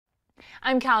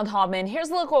I'm Cal Hobman. Here's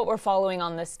a look at what we're following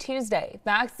on this Tuesday.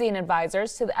 Vaccine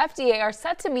advisors to the FDA are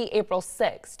set to meet April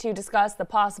 6 to discuss the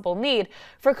possible need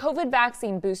for COVID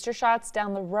vaccine booster shots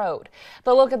down the road.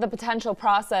 They'll look at the potential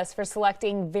process for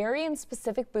selecting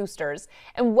variant-specific boosters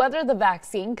and whether the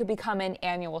vaccine could become an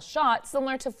annual shot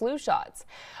similar to flu shots.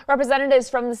 Representatives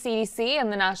from the CDC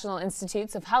and the National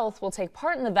Institutes of Health will take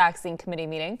part in the vaccine committee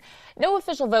meeting. No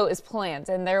official vote is planned,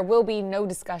 and there will be no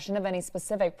discussion of any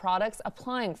specific products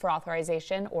applying for authorization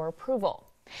or approval.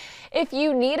 If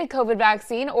you need a COVID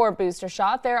vaccine or booster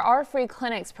shot, there are free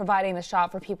clinics providing the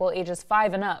shot for people ages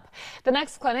 5 and up. The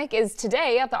next clinic is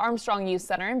today at the Armstrong Youth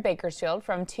Center in Bakersfield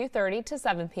from 2:30 to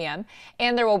 7 p.m.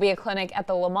 And there will be a clinic at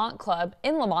the Lamont Club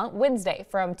in Lamont Wednesday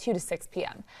from 2 to 6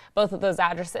 p.m. Both of those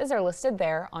addresses are listed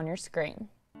there on your screen.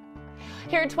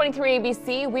 Here at 23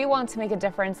 ABC, we want to make a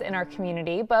difference in our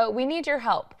community, but we need your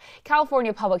help.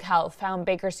 California Public Health found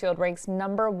Bakersfield ranks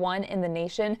 #1 in the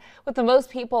nation with the most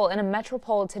people in a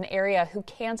metropolitan area who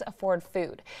can't afford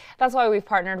food. That's why we've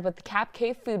partnered with the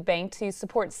KERO Food Bank to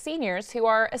support seniors who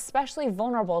are especially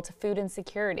vulnerable to food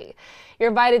insecurity. You're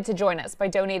invited to join us by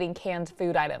donating canned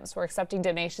food items. We're accepting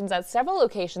donations at several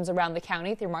locations around the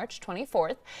county through March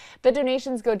 24th. The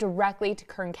donations go directly to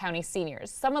Kern County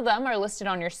seniors. Some of them are listed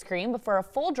on your screen, but for a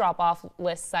full drop-off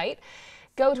list site,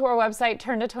 go to our website,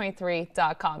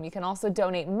 turnto23.com. You can also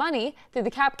donate money through the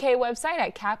KERO website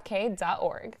at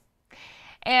kepk.org.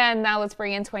 And now let's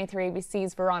bring in 23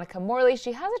 ABC's Veronica Morley.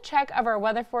 She has a check of our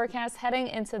weather forecast heading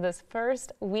into this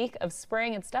first week of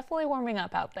spring. It's definitely warming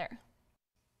up out there.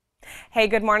 Hey,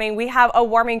 good morning. We have a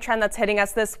warming trend that's hitting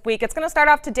us this week. It's going to start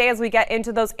off today as we get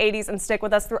into those 80s and stick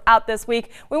with us throughout this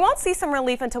week. We won't see some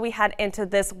relief until we head into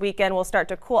this weekend. We'll start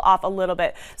to cool off a little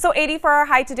bit. So 80 for our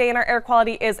high today, and our air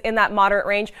quality is in that moderate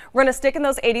range. We're going to stick in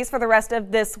those 80s for the rest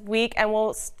of this week, and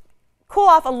we'll cool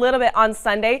off a little bit on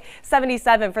Sunday.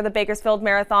 77 for the Bakersfield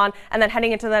Marathon, and then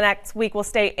heading into the next week we'll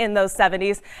stay in those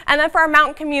 70s. And then for our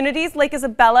mountain communities, Lake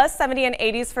Isabella 70 and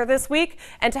 80s for this week,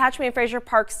 and Tehachapi and Fraser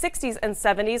Park 60s and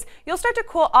 70s. You'll start to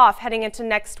cool off heading into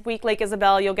next week. Lake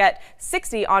Isabella you'll get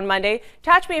 60 on Monday.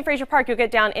 Tehachapi and Fraser Park you'll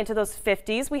get down into those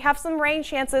 50s. We have some rain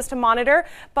chances to monitor,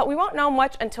 but we won't know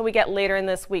much until we get later in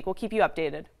this week. We'll keep you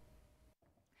updated.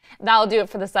 That'll do it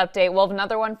for this update. We'll have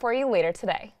another one for you later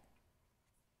today.